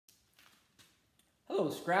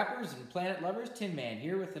Hello scrappers and planet lovers, Tin Man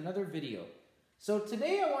here with another video. So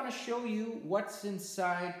today I want to show you what's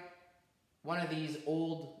inside one of these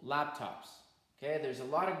old laptops. Okay, there's a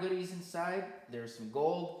lot of goodies inside. There's some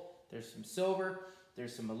gold, there's some silver,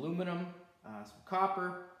 there's some aluminum, some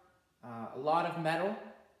copper, a lot of metal.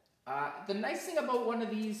 The nice thing about one of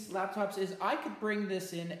these laptops is I could bring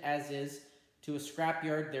this in as is to a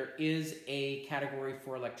scrapyard. There is a category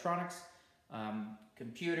for electronics,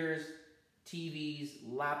 computers, TVs,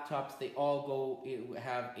 laptops, they all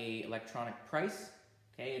have a electronic price.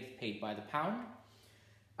 Okay, it's paid by the pound.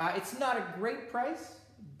 It's not a great price,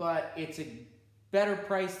 but it's a better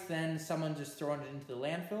price than someone just throwing it into the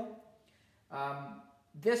landfill.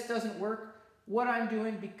 This doesn't work. What I'm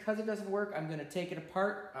doing, because it doesn't work, I'm going to take it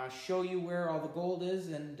apart, show you where all the gold is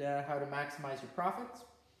and how to maximize your profits.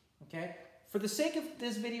 Okay. For the sake of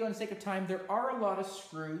this video and the sake of time, there are a lot of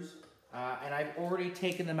screws, and I've already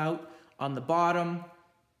taken them out on the bottom,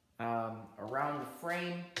 around the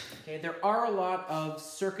frame. Okay, there are a lot of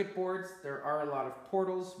circuit boards. There are a lot of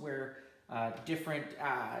portals where different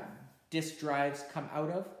disk drives come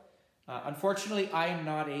out of. Unfortunately, I am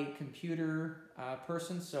not a computer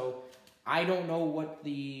person, so I don't know what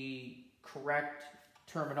the correct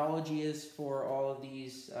terminology is for all of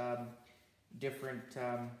these different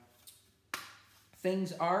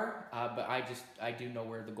things are, but I do know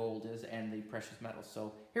where the gold is and the precious metals.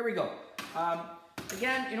 So here we go.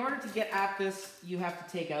 Again, in order to get at this, you have to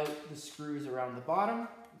take out the screws around the bottom.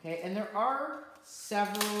 Okay, and there are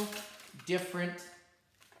several different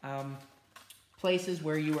places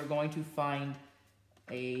where you are going to find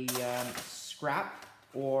a scrap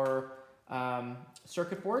or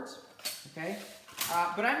circuit boards. Okay,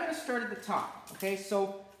 but I'm going to start at the top. Okay,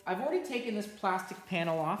 so I've already taken this plastic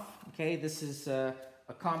panel off. Okay, this is a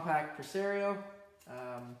compact Presario.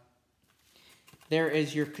 There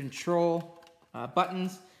is your control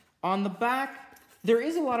buttons. On the back, there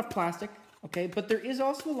is a lot of plastic, okay, but there is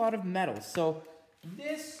also a lot of metal. So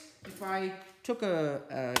this, if I took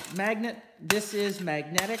a magnet, this is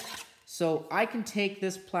magnetic. So I can take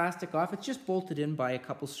this plastic off. It's just bolted in by a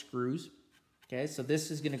couple screws. Okay, so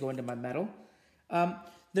this is going to go into my metal.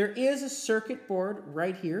 There is a circuit board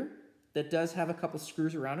right here that does have a couple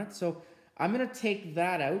screws around it. So I'm going to take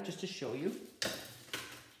that out just to show you.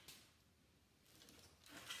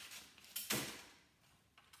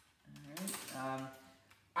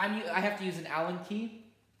 I have to use an Allen key.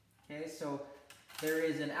 Okay, so there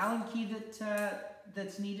is an Allen key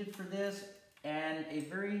that's needed for this, and a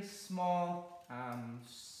very small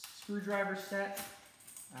screwdriver set.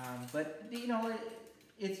 But you know,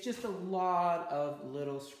 it's just a lot of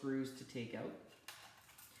little screws to take out.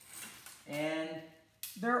 And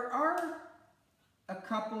there are a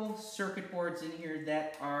couple circuit boards in here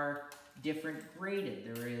that are different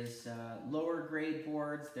graded. There is lower grade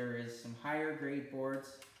boards, there is some higher grade boards.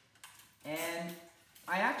 And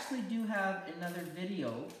I actually do have another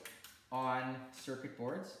video on circuit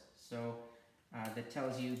boards, so that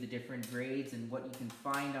tells you the different grades and what you can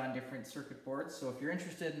find on different circuit boards. So if you're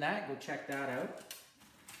interested in that, go check that out.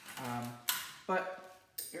 But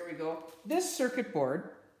here we go. This circuit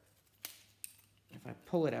board, if I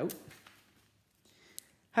pull it out,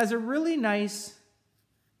 has a really nice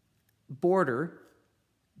border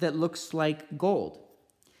that looks like gold.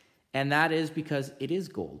 And that is because it is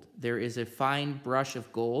gold. There is a fine brush of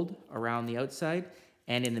gold around the outside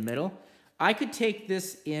and in the middle. I could take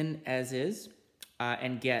this in as is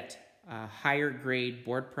and get a higher grade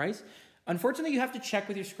board price. Unfortunately, you have to check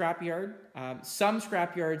with your scrapyard. Some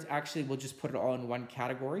scrapyards actually will just put it all in one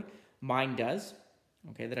category. Mine does,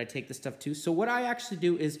 okay, that I take this stuff to. So what I actually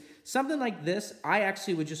do is something like this, I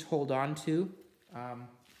actually would just hold on to.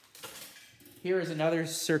 Here is another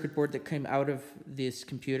circuit board that came out of this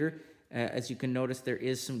computer. As you can notice, there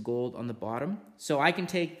is some gold on the bottom. So I can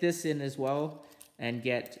take this in as well and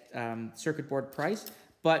get circuit board price.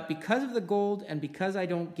 But because of the gold and because I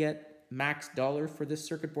don't get max dollar for this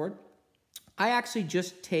circuit board, I actually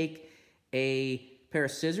just take a pair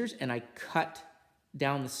of scissors and I cut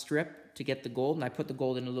down the strip to get the gold, and I put the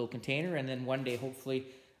gold in a little container, and then one day hopefully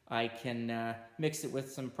I can mix it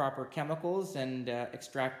with some proper chemicals and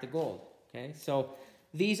extract the gold. Okay, so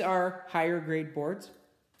these are higher grade boards.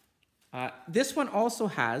 This one also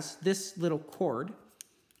has this little cord,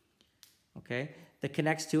 okay, that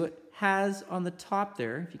connects to it, has on the top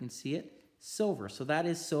there, if you can see it, silver. So that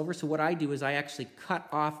is silver. So what I do is I actually cut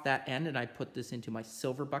off that end and I put this into my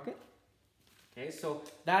silver bucket. Okay, so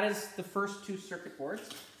that is the first two circuit boards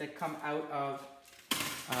that come out of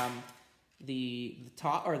the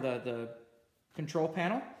top, or the control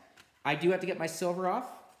panel. I do have to get my silver off.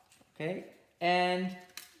 Okay, and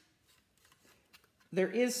there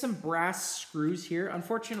is some brass screws here.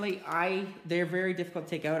 Unfortunately, they're very difficult to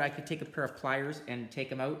take out. I could take a pair of pliers and take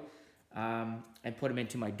them out and put them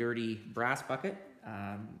into my dirty brass bucket.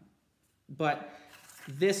 But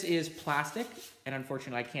this is plastic, and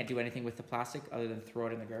unfortunately, I can't do anything with the plastic other than throw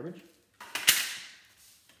it in the garbage.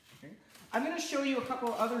 Okay. I'm going to show you a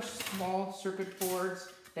couple other small circuit boards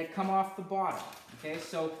that come off the bottom. Okay,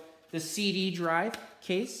 so the CD drive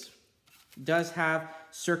case does have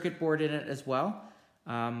circuit board in it as well.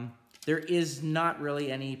 There is not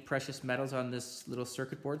really any precious metals on this little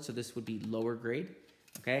circuit board, so this would be lower grade.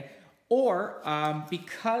 Okay, or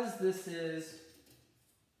because this is,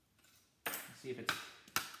 let's see if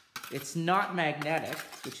it's not magnetic,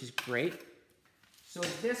 which is great. So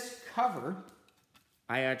this cover,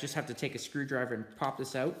 I just have to take a screwdriver and pop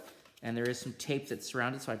this out, and there is some tape that's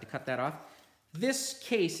surrounded, so I have to cut that off. This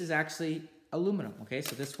case is actually aluminum, okay?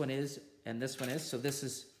 So this one is, and this one is, so this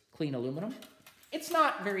is clean aluminum. It's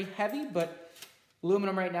not very heavy, but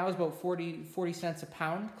aluminum right now is about 40 cents a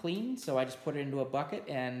pound clean, so I just put it into a bucket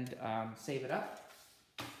and save it up.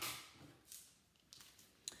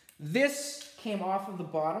 This came off of the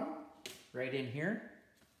bottom, right in here.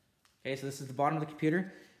 Okay, so this is the bottom of the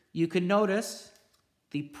computer. You can notice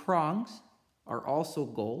the prongs are also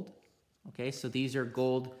gold. Okay, so these are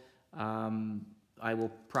gold. I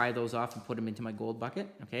will pry those off and put them into my gold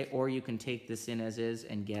bucket. Okay, or you can take this in as is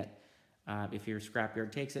and get, if your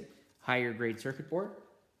scrapyard takes it, higher grade circuit board.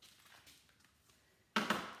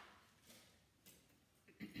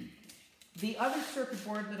 The other circuit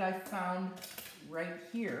board that I found right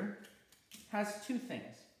here has two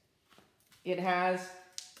things. It has,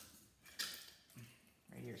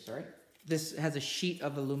 right here, sorry. This has a sheet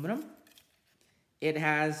of aluminum. It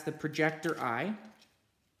has the projector eye.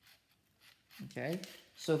 Okay,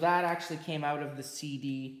 so that actually came out of the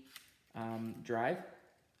CD drive.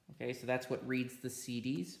 Okay, so that's what reads the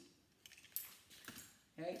CDs.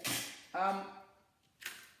 Okay,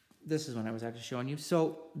 this is what I was actually showing you.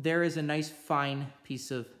 So there is a nice fine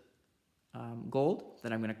piece of gold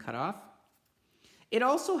that I'm going to cut off. It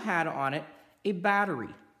also had on it a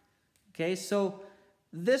battery. Okay, so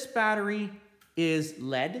this battery is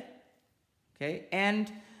lead. Okay,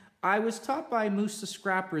 and I was taught by Moose the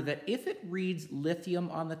Scrapper that if it reads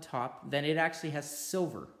lithium on the top, then it actually has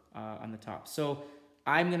silver on the top. So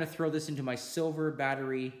I'm going to throw this into my silver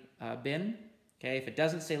battery bin. Okay, if it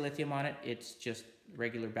doesn't say lithium on it, it's just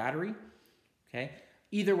regular battery. Okay,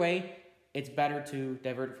 either way, it's better to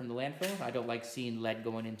divert it from the landfill. I don't like seeing lead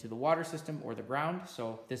going into the water system or the ground,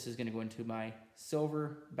 so this is going to go into my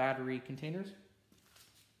silver battery containers.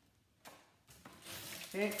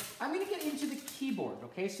 Okay, I'm going to get into the keyboard.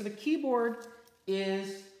 Okay, so the keyboard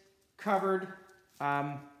is covered.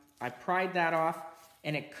 I pried that off,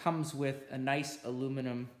 and it comes with a nice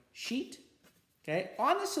aluminum sheet. Okay,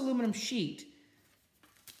 on this aluminum sheet,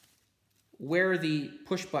 where the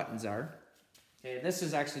push buttons are, okay, this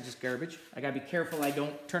is actually just garbage. I gotta be careful I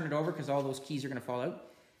don't turn it over because all those keys are gonna fall out.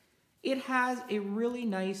 It has a really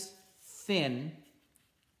nice thin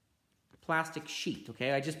plastic sheet,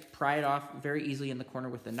 okay? I just pry it off very easily in the corner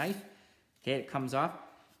with a knife. Okay, it comes off.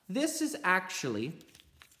 This is actually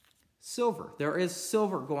silver. There is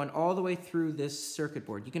silver going all the way through this circuit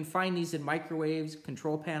board. You can find these in microwaves,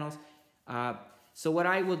 control panels. So what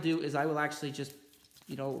I will do is I will actually just,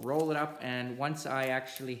 roll it up, and once I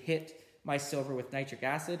actually hit my silver with nitric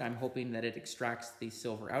acid, I'm hoping that it extracts the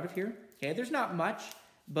silver out of here. Okay, there's not much,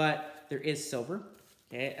 but there is silver.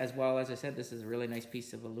 Okay, as well as I said, this is a really nice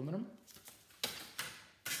piece of aluminum.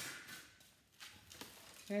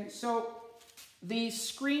 Okay, so the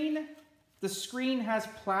screen has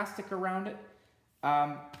plastic around it.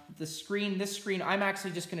 This screen, I'm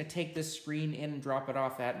actually just going to take this screen in and drop it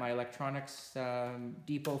off at my electronics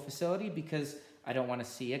depot facility because I don't want to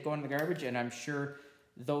see it go in the garbage, and I'm sure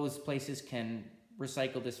those places can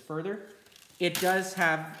recycle this further. It does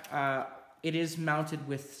have, it is mounted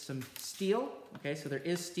with some steel. Okay, so there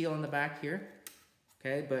is steel in the back here.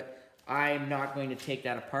 Okay, but I'm not going to take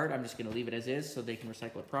that apart. I'm just going to leave it as is so they can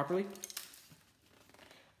recycle it properly.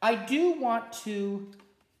 I do want to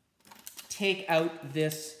take out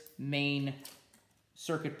this main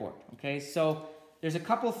circuit board. Okay, so there's a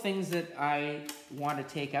couple things that I want to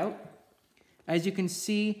take out. As you can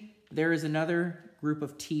see, there is another group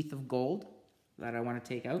of teeth of gold that I want to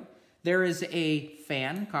take out. There is a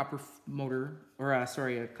fan, a copper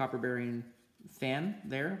bearing fan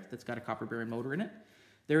there that's got a copper bearing motor in it.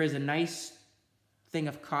 There is a nice thing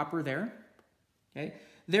of copper there. Okay,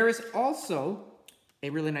 there is also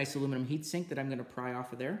a really nice aluminum heatsink that I'm going to pry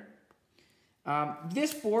off of there.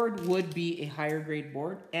 This board would be a higher grade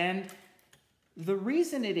board, and the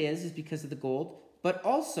reason it is because of the gold. but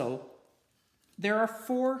also there are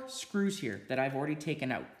 4 screws here that I've already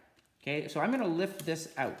taken out. Okay, so I'm going to lift this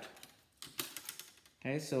out.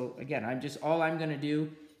 Okay, so again, all I'm going to do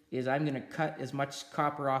is I'm going to cut as much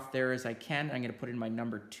copper off there as I can. I'm going to put in my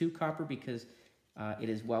number 2 copper because it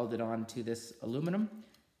is welded onto this aluminum.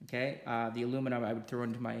 Okay, the aluminum I would throw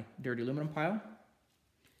into my dirty aluminum pile.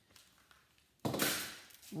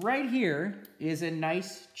 Right here is a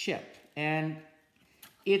nice chip, and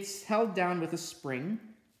it's held down with a spring.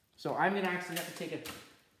 So I'm going to actually have to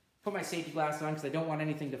put my safety glasses on because I don't want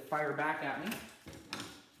anything to fire back at me.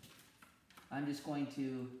 I'm just going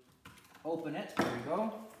to open it. There we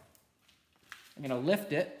go. I'm going to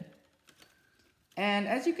lift it. And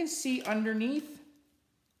as you can see underneath,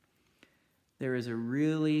 there is a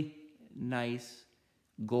really nice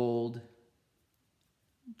gold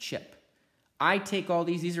chip. I take all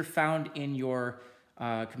these are found in your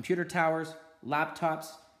computer towers, laptops,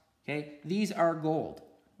 okay? These are gold,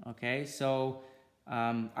 okay? So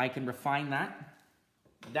I can refine that.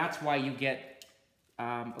 That's why you get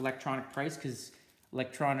electronic price, because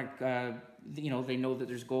electronic, you know, they know that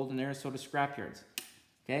there's gold in there, so do scrapyards,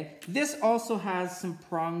 okay? This also has some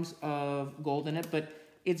prongs of gold in it, but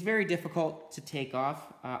it's very difficult to take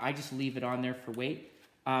off. I just leave it on there for weight.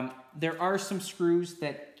 There are some screws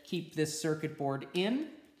that keep this circuit board in,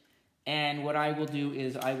 and what I will do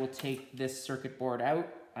is I will take this circuit board out.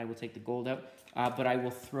 I will take the gold out, but I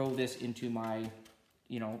will throw this into my,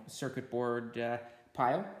 you know, circuit board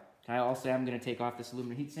pile. I also am going to take off this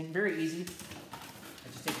aluminum heatsink. Very easy.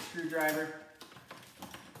 I just take a screwdriver.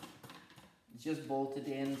 It's just bolted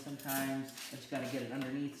in sometimes. I just got to get it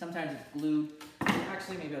underneath. Sometimes it's glued.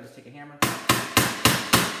 Actually, maybe I'll just take a hammer.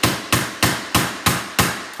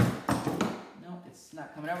 No, it's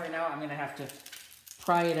not coming out right now. I'm going to have to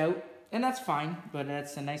pry it out, and that's fine, but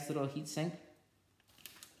that's a nice little heat sink.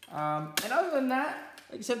 And other than that,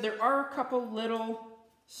 like I said, there are a couple little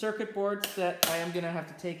circuit boards that I am going to have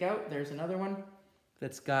to take out. There's another one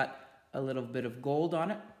that's got a little bit of gold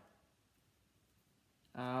on it.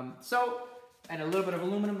 And a little bit of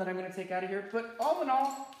aluminum that I'm going to take out of here. But all in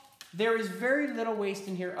all, there is very little waste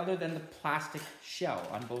in here other than the plastic shell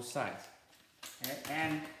on both sides. Okay?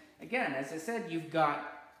 And again, as I said, you've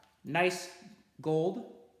got nice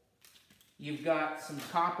gold. You've got some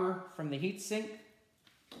copper from the heatsink.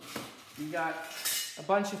 You've got a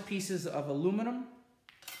bunch of pieces of aluminum.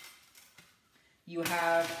 You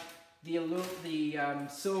have the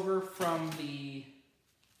silver from the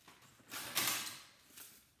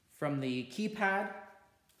keypad,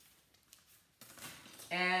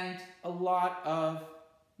 and a lot of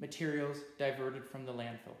materials diverted from the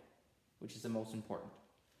landfill, which is the most important.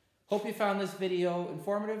 Hope you found this video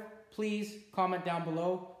informative. Please comment down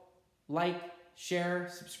below, like, share,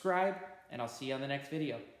 subscribe, and I'll see you on the next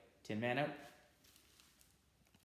video. Tin Man out.